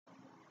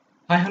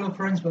Hi, hello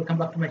friends, welcome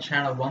back to my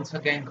channel. Once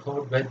again,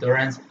 Code with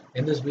Dharanz.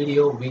 In this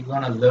video, we're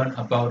gonna learn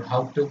about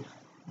how to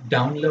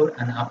download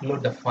and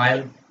upload the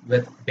file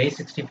with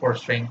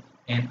base64string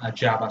in a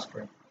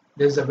JavaScript.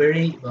 This is a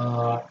very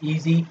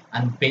easy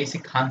and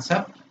basic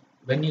concept.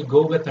 When you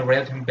go with the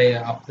real-time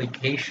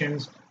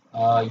applications,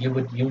 you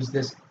would use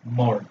this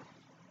more.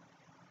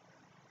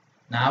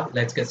 Now,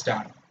 let's get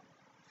started.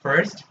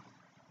 First,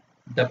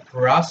 the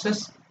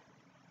process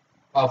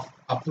of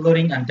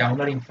uploading and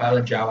downloading file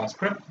in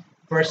JavaScript.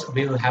 First,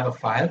 we will have a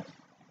file.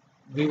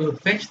 We will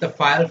fetch the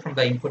file from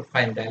the input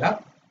file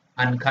dialog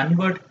and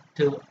convert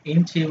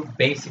into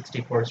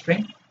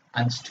base64string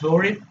and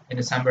store it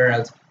in somewhere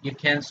else. You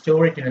can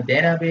store it in a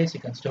database,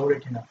 you can store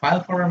it in a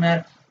file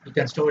format, you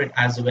can store it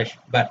as you wish,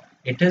 but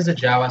it is a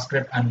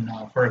JavaScript, and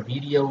for a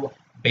video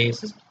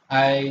basis,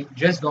 I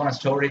just gonna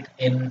store it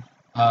in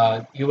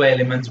UI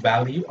elements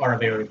value or a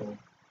variable.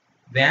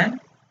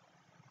 Then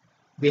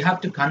we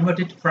have to convert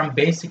it from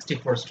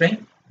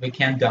base64string. We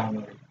can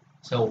download it.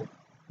 So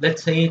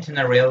let's say it in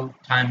a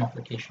real-time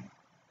application.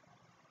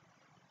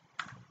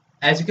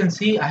 As you can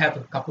see, I have a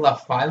couple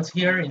of files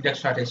here,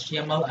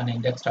 index.html and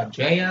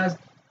index.js,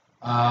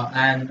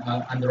 and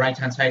on the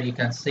right-hand side you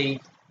can see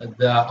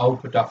the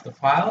output of the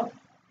file.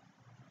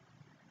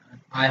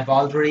 I have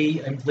already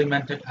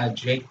implemented a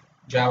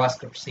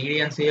JavaScript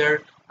CDNs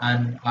here,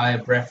 and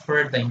I've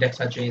referred the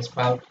index.js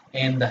file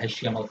in the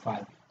HTML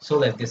file. So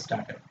let's get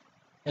started.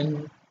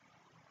 In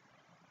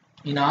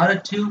order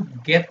to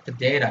get the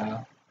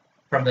data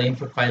from the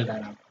input file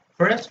dialog,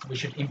 first we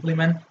should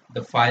implement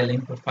the file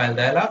input file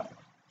dialog.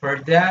 For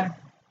that,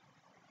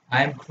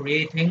 I am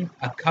creating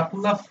a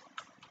couple of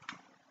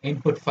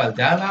input file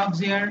dialogs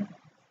here.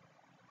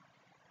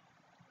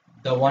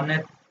 The one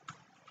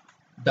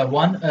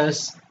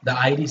is the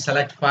ID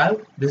select file.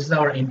 This is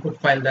our input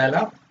file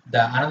dialog.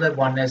 The another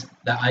one is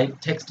the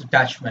text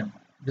attachment.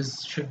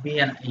 This should be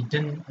an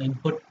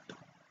input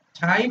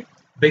type,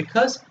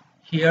 because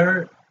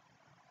here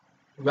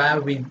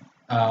where we're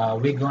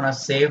gonna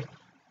save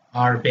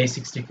our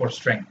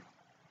base64string.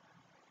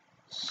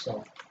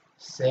 So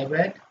save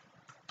it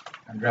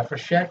and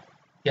refresh it.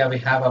 Here we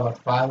have our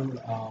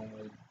file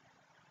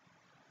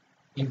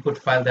input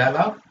file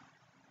dialog.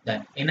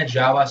 Then in a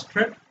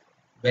JavaScript,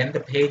 when the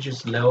page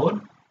is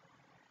load,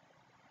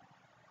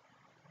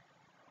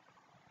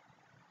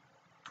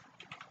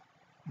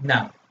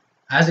 now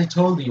as I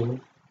told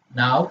you,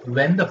 now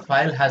when the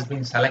file has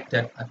been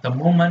selected, at the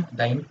moment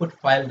the input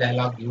file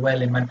dialog UI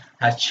element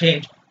has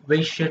changed,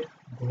 we should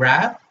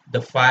grab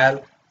the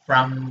file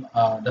from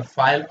the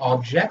file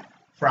object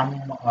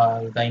from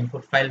the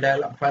input file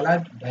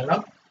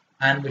dialog,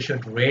 and we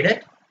should read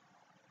it.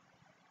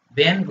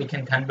 Then we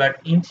can convert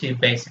into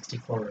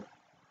base64.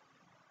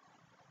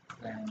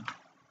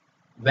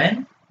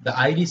 When the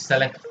ID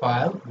select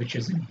file, which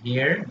is in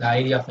here, the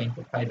ID of the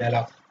input file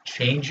dialog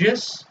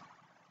changes,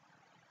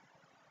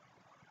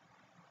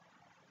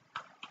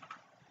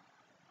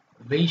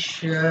 we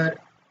should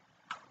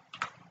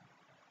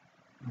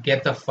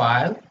get the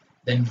file,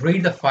 then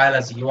read the file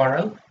as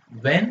URL.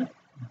 When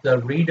the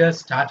reader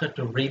started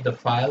to read the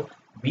file,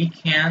 we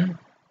can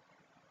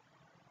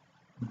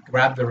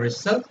grab the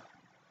result.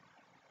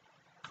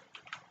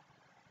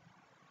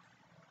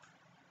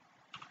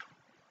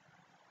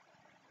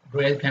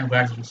 Grail can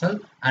grab the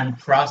result and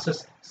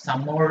process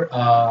some more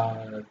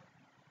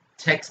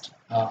text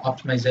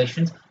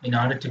optimizations in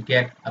order to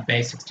get a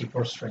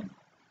base64string.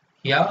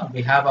 Here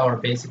we have our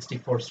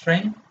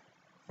base64string.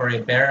 For a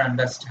better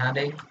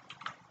understanding,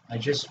 I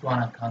just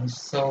want to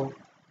console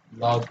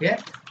log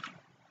it,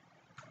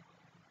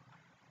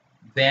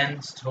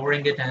 then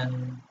storing it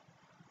in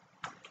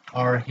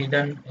our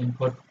hidden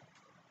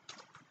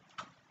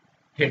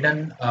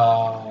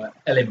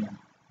element,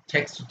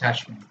 text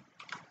attachment.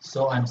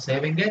 So I'm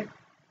saving it,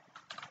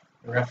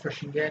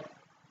 refreshing it.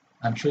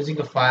 I'm choosing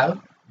a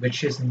file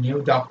which is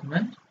new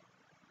document,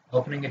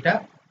 opening it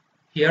up.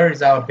 Here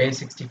is our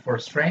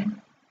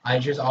base64string. I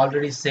just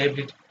already saved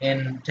it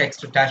in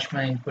text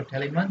attachment input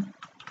element.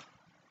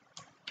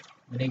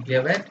 When you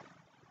give it,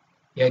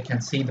 here you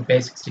can see the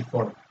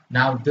base64.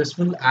 Now this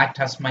will act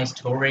as my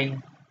storage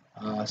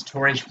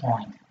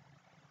point.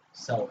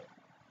 So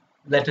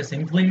let us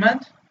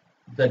implement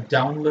the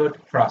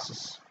download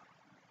process.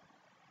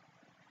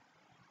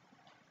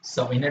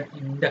 So in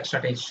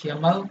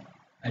index.html,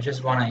 I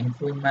just want to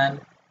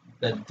implement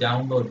the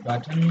download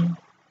button.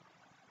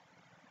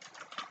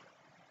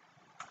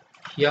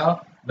 Here,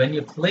 when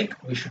you click,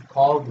 we should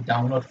call the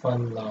download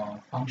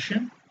file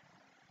function.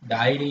 The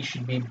ID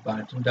should be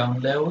button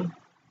download.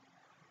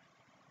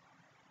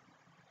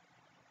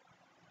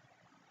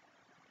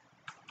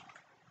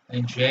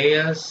 In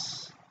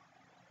JS,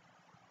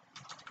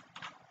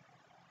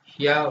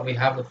 here we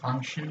have the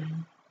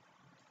function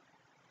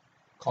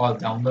called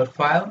download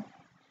file.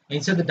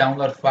 Inside the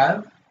download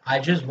file, I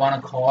just want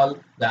to call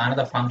the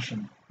another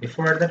function.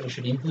 Before that, we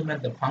should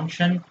implement the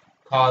function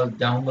called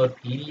download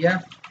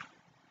PDF.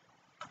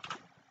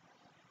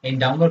 In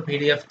download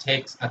PDF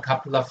takes a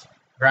couple of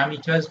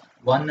parameters.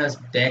 One is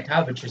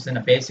data, which is in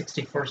a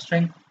base64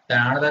 string.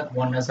 then another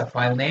one is a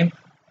file name.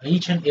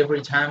 Each and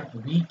every time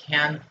we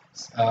can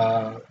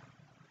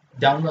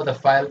download the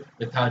file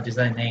with our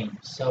design name.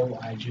 So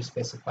I just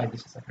specify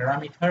this as a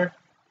parameter.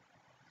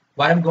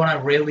 What I'm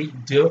gonna really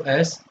do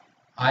is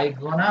I'm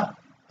gonna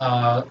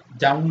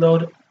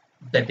download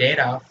the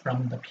data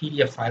from the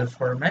PDF file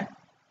format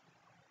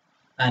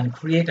and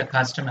create a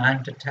custom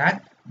anchor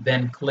tag,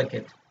 then click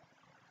it.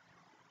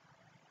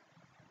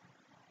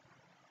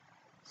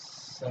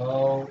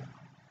 So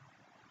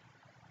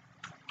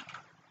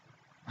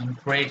I'm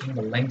creating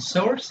the link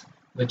source,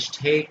 which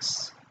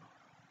takes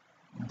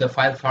the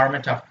file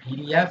format of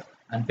PDF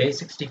and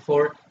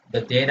base64,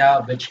 the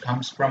data which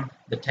comes from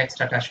the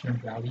text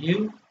attachment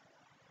value.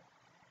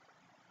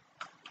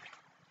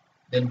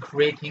 Then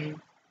creating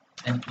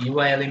an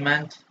UI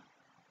element,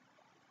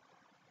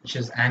 which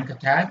is anchor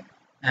tag,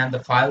 and the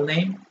file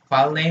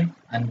name,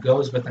 and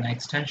goes with an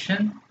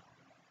extension.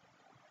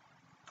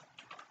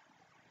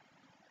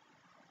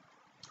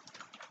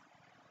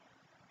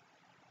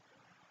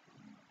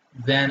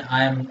 Then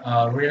I'm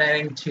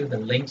relating to the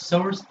link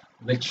source,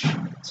 which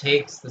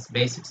takes this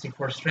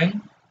base64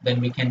 string.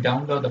 Then we can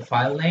download the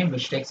file name,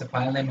 which takes the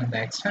file name and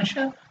the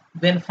extension.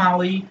 Then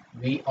finally,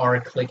 we are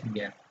clicking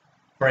it.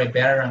 For a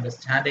better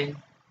understanding,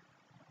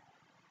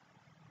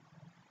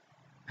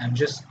 I'm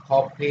just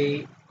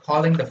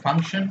calling the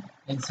function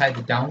inside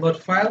the download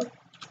file.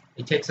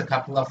 It takes a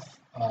couple of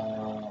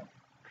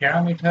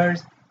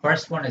parameters.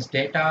 First one is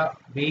data.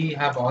 We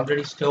have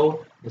already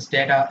stored this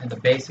data in the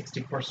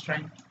base64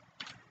 string.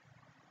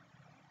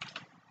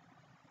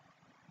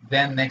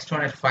 Then next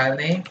one is file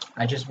name.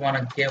 I just want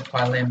to give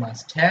file name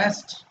as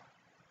test.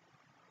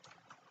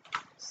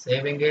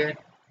 Saving it,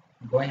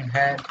 going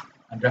ahead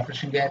and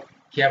refreshing it.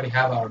 Here we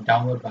have our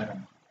download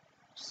button.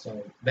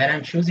 So when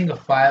I'm choosing a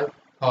file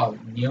called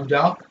new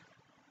doc,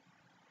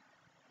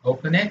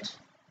 open it.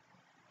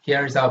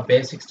 Here is our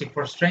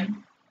base64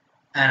 string,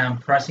 and I'm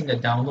pressing the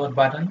download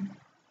button.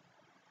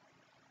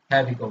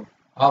 Here we go.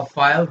 Our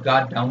file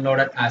got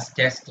downloaded as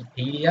test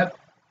PDF.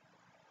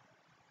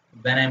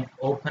 When I'm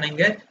opening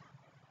it,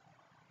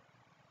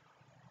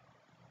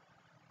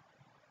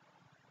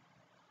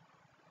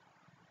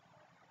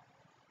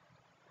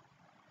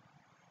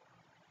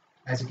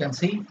 as you can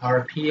see,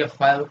 our PDF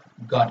file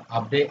got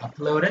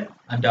uploaded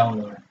and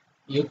downloaded.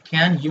 You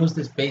can use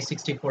this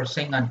base64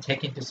 string and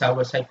take it to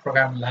server-side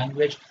programming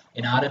language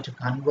in order to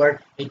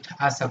convert it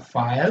as a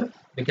file.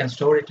 We can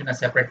store it in a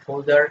separate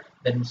folder,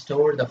 then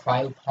store the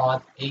file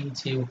path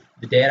into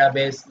the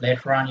database.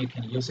 Later on, you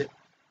can use it,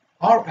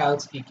 or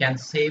else you can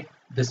save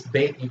this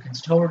base. You can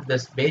store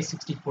this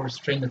base64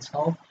 string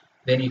itself.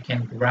 Then you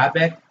can grab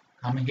it,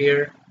 come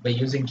here by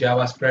using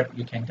JavaScript.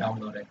 You can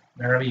download it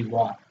wherever you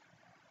want.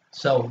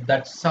 So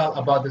that's all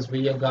about this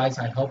video, guys.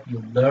 I hope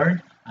you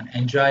learned and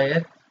enjoy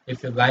it.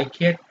 If you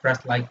like it,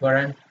 press like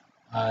button.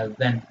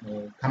 Then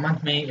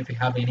comment me if you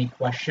have any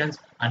questions,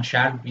 and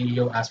share the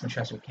video as much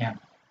as you can.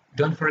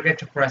 Don't forget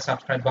to press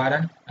subscribe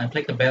button and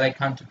click the bell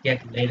icon to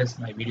get latest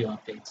my video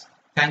updates.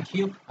 Thank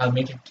you. I'll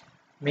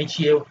meet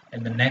you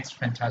in the next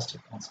fantastic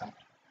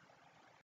concept.